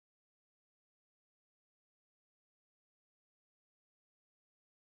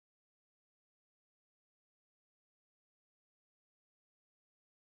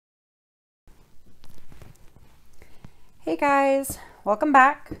Hey guys, welcome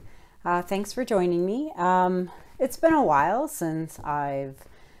back. Thanks for joining me. It's been a while since I've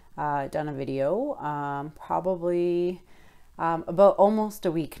done a video, probably about almost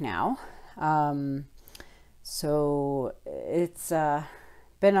a week now. So it's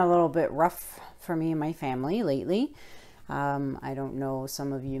been a little bit rough for me and my family lately. I don't know,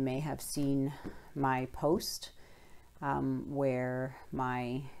 some of you may have seen my post where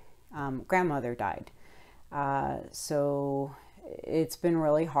my grandmother died. So it's been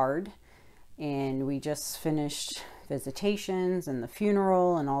really hard, and we just finished visitations and the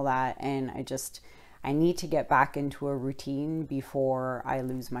funeral and all that, and I need to get back into a routine before I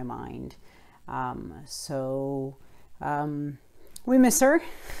lose my mind. We miss her.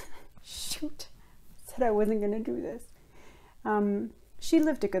 Shoot, said I wasn't gonna do this. She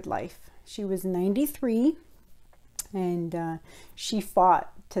lived a good life. She was 93, and she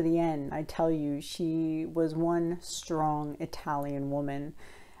fought to the end. I tell you, she was one strong Italian woman,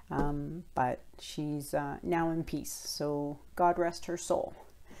 but she's now in peace, so God rest her soul.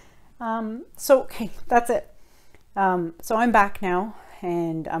 Okay, that's it. So I'm back now,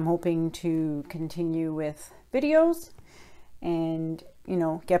 and I'm hoping to continue with videos and, you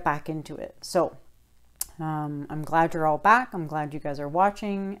know, get back into it. So I'm glad you're all back. I'm glad you guys are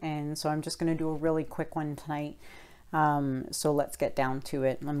watching, and so I'm just going to do a really quick one tonight. So let's get down to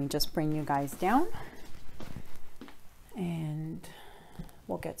it. Let me just bring you guys down and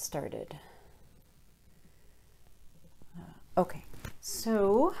we'll get started. Okay,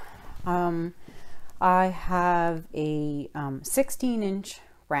 so I have a 16-inch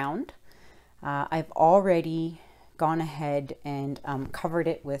round. I've already gone ahead and covered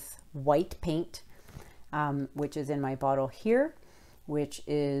it with white paint, which is in my bottle here, which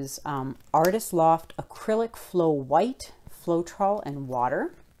is Artist Loft Acrylic Flow White, Floetrol, and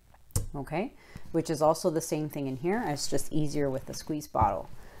Water. Okay, which is also the same thing in here. It's just easier with the squeeze bottle.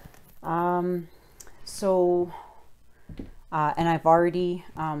 And I've already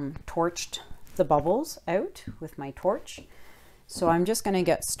torched the bubbles out with my torch. So I'm just going to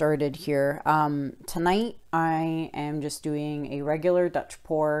get started here. Tonight I am just doing a regular Dutch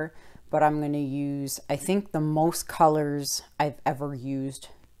pour, but I'm going to use, I think, the most colors I've ever used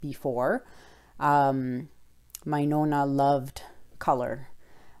before. My Nona loved color.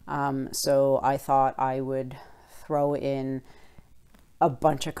 So I thought I would throw in a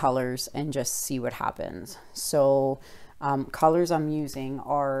bunch of colors and just see what happens. So colors I'm using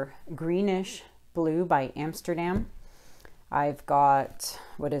are Greenish Blue by Amsterdam. I've got,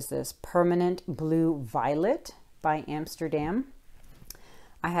 what is this? Permanent Blue Violet by Amsterdam.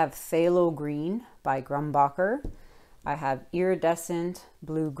 I have Phthalo Green by Grumbacher. I have Iridescent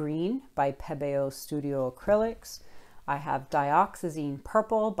Blue Green by Pebeo Studio Acrylics. I have Dioxazine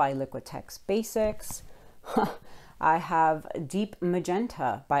Purple by Liquitex Basics. I have Deep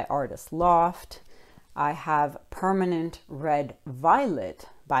Magenta by Artist Loft. I have Permanent Red Violet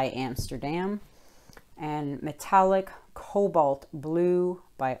by Amsterdam. And Metallic Cobalt Blue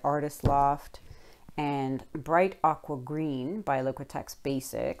by Artist Loft. And Bright Aqua Green by Liquitex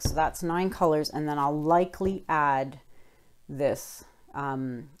Basics. So that's 9 colors, and then I'll likely add this,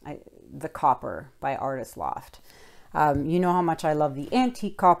 the Copper by Artist Loft. You know how much I love the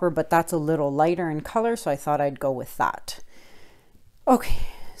Antique Copper, but that's a little lighter in color, so I thought I'd go with that. Okay,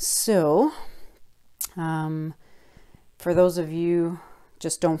 so for those of you,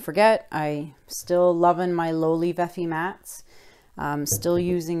 just don't forget, I still loving my lowly Veffy mats. Still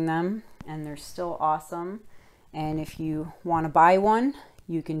using them, and they're still awesome. And if you want to buy one,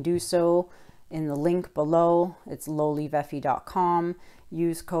 you can do so in the link below. It's lowlyveffy.com.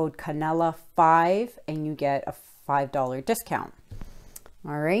 Use code Kanella5 and you get a $5 discount.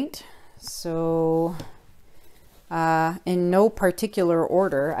 All right, so in no particular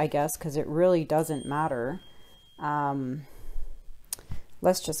order, I guess, because it really doesn't matter.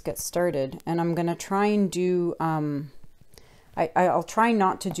 Let's just get started, and I'm gonna try and do I'll try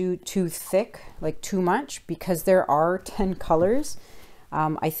not to do too thick, like too much, because there are 10 colors.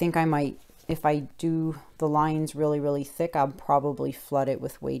 I think I might, if I do the lines really thick, I'll probably flood it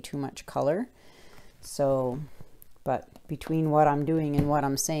with way too much color. So, but between what I'm doing and what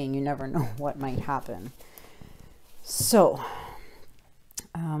I'm saying, you never know what might happen. So,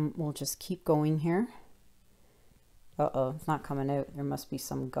 we'll just keep going here. Uh-oh, it's not coming out. There must be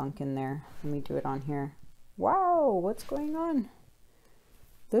some gunk in there. Let me do it on here. Wow, what's going on?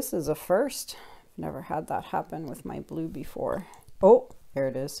 This is a first. I've never had that happen with my blue before. Oh, there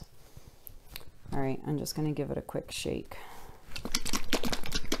it is. All right, I'm just going to give it a quick shake.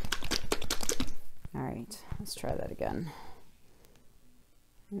 All right, let's try that again.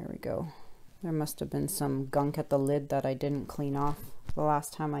 There we go. There must have been some gunk at the lid that I didn't clean off the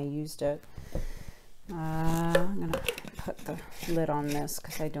last time I used it. I'm gonna put the lid on this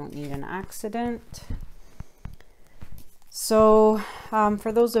because I don't need an accident. So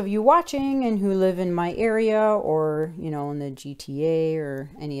for those of you watching and who live in my area, or you know, in the GTA or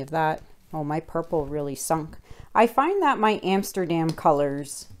any of that, oh, my purple really sunk. I find that my Amsterdam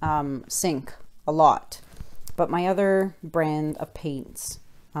colors sink a lot, but my other brand of paints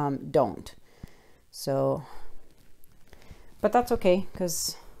don't. So, but that's okay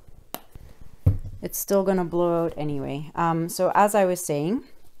because it's still gonna blow out anyway. So as I was saying,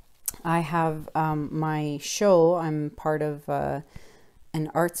 I have my show. I'm part of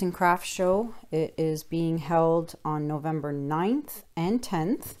an arts and crafts show. It is being held on November 9th and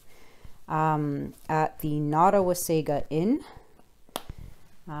 10th at the Nottawasega Inn.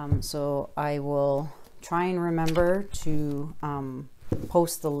 So I will try and remember to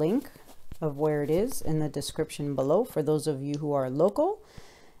post the link of where it is in the description below for those of you who are local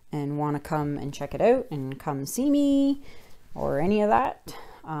and want to come and check it out and come see me or any of that.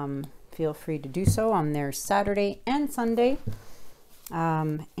 Feel free to do so. I'm there Saturday and Sunday.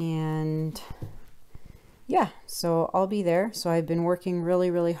 And yeah, so I'll be there. So I've been working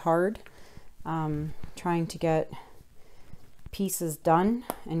really hard trying to get pieces done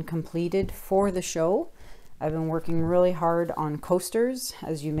and completed for the show. I've been working really hard on coasters,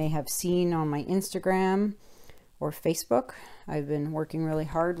 as you may have seen on my Instagram or Facebook. I've been working really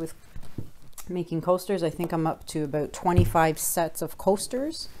hard with making coasters. I think I'm up to about 25 sets of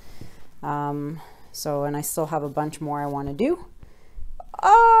coasters. So, and I still have a bunch more I want to do.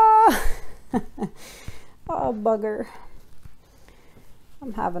 Oh, bugger.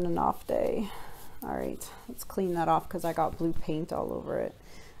 I'm having an off day. All right, let's clean that off because I got blue paint all over it.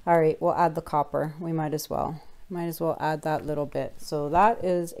 All right, we'll add the copper. We might as well add that little bit. So that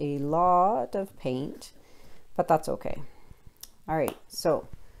is a lot of paint, but that's okay. All right, so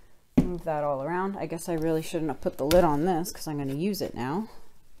move that all around. I guess I really shouldn't have put the lid on this because I'm going to use it now.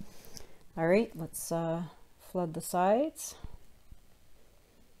 All right, let's flood the sides.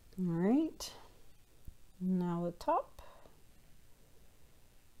 All right, now the top.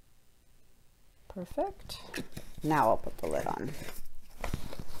 Perfect. Now I'll put the lid on.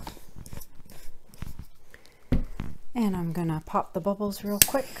 And I'm gonna pop the bubbles real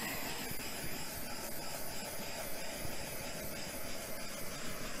quick.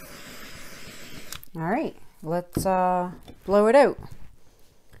 All right, let's blow it out.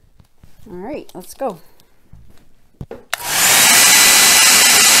 All right, let's go.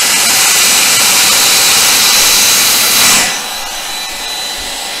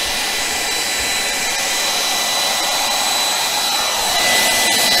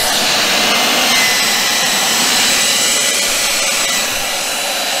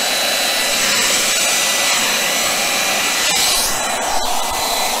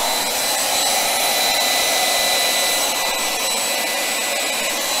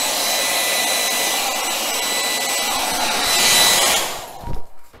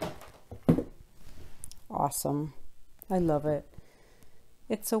 Awesome. I love it.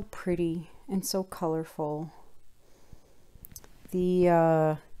 It's so pretty and so colorful.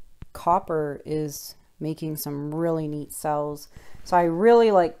 The copper is making some really neat cells. So I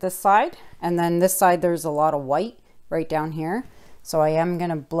really like this side, and then this side there's a lot of white right down here. So I am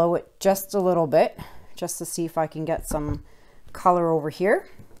gonna blow it just a little bit just to see if I can get some color over here.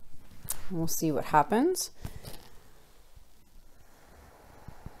 We'll see what happens.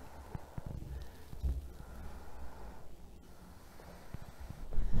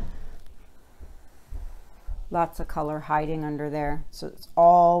 Lots of color hiding under there. So it's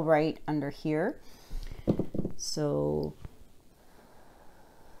all right under here. So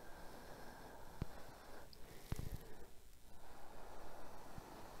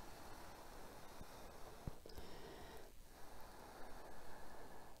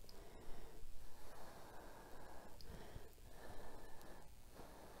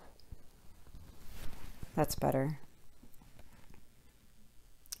that's better.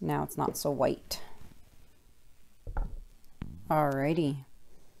 Now it's not so white. Alrighty,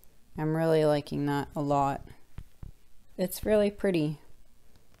 I'm really liking that a lot. It's really pretty.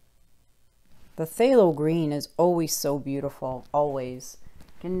 The phthalo green is always so beautiful, always.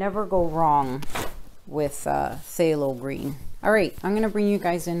 Can never go wrong with phthalo green. Alright, I'm gonna bring you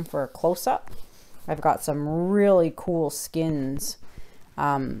guys in for a close-up. I've got some really cool skins,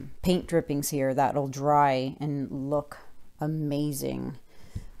 paint drippings here that'll dry and look amazing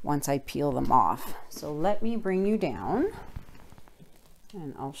once I peel them off. So let me bring you down.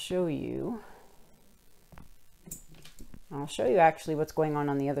 And I'll show you I'll show you actually what's going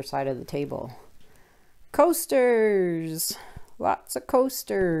on the other side of the table. Coasters! Lots of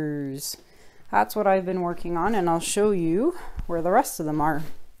coasters. That's what I've been working on, and I'll show you where the rest of them are.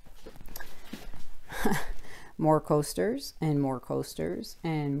 More coasters and more coasters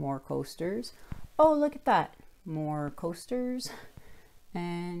and more coasters. Oh, look at that. More coasters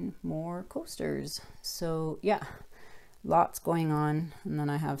and more coasters. So yeah, lots going on. And then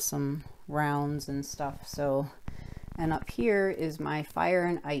I have some rounds and stuff. So, and up here is my fire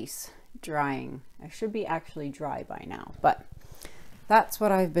and ice drying. I should be actually dry by now, but that's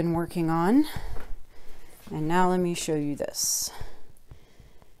what I've been working on. And now let me show you this.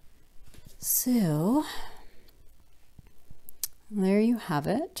 So there you have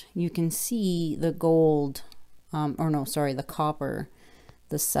it. You can see the gold, or no, sorry, the copper,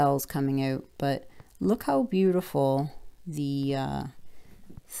 the cells coming out, but look how beautiful the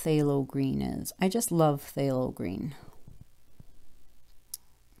phthalo green is. I just love phthalo green.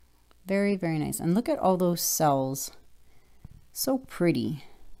 Very, very nice. And look at all those cells. So pretty.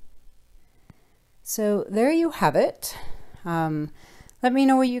 So there you have it. Let me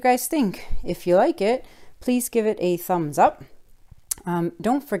know what you guys think. If you like it, please give it a thumbs up.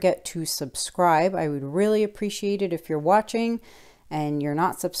 Don't forget to subscribe. I would really appreciate it if you're watching and you're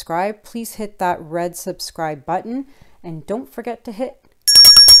not subscribed. Please hit that red subscribe button, and don't forget to hit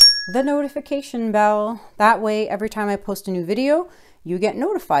the notification bell. That way, every time I post a new video, you get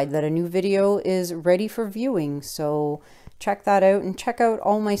notified that a new video is ready for viewing. So check that out, and check out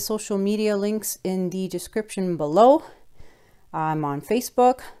all my social media links in the description below. I'm on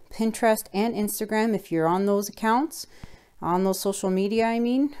Facebook, Pinterest, and Instagram. If you're on those accounts, on those social media, I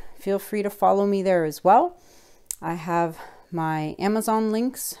mean, feel free to follow me there as well. I have my Amazon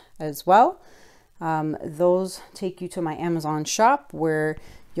links as well. Those take you to my Amazon shop where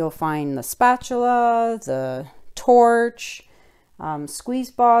you'll find the spatula, the torch,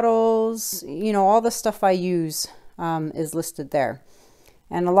 squeeze bottles, you know, all the stuff I use is listed there.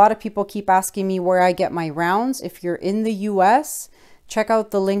 And a lot of people keep asking me where I get my rounds. If you're in the US, check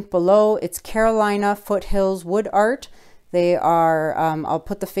out the link below. It's Carolina Foothills Wood Art. They are, I'll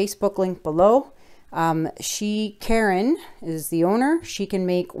put the Facebook link below. Karen is the owner. She can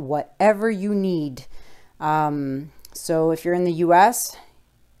make whatever you need. So if you're in the US,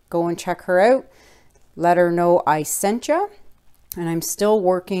 go and check her out. Let her know I sent you. And I'm still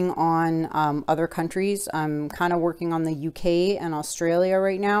working on other countries. I'm kind of working on the UK and Australia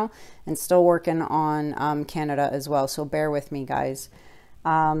right now, and still working on Canada as well. So bear with me, guys.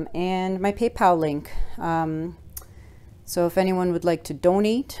 And my PayPal link. So if anyone would like to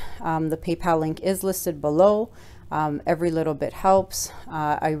donate, the PayPal link is listed below. Every little bit helps.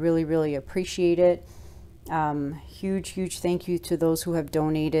 I really, really appreciate it. Huge, huge thank you to those who have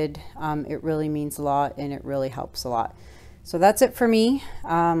donated. It really means a lot, and it really helps a lot. So that's it for me.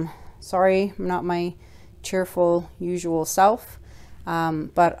 Sorry, I'm not my cheerful usual self,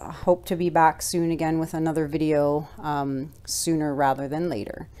 but I hope to be back soon again with another video sooner rather than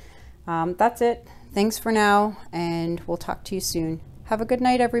later. That's it. Thanks for now, and we'll talk to you soon. Have a good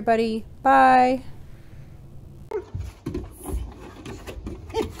night, everybody. Bye.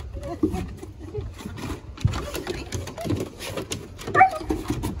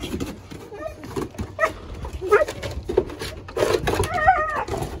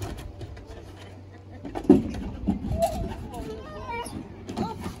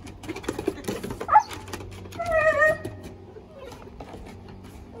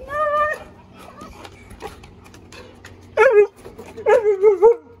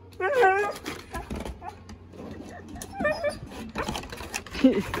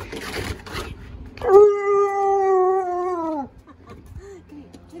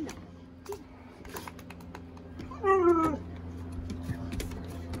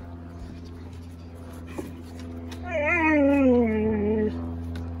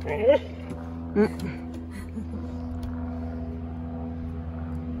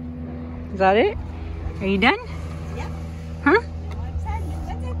 Is that it? Are you done? Yeah. Huh?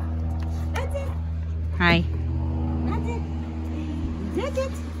 That's it. That's it. Hi. That's it. That's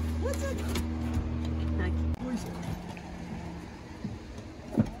it. That's it.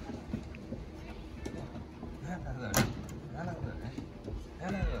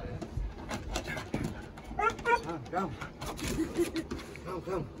 Come.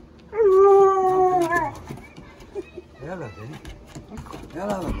 Come. Hello, baby.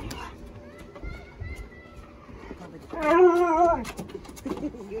 Hello.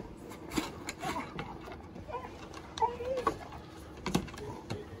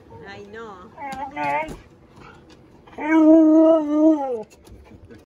 I know.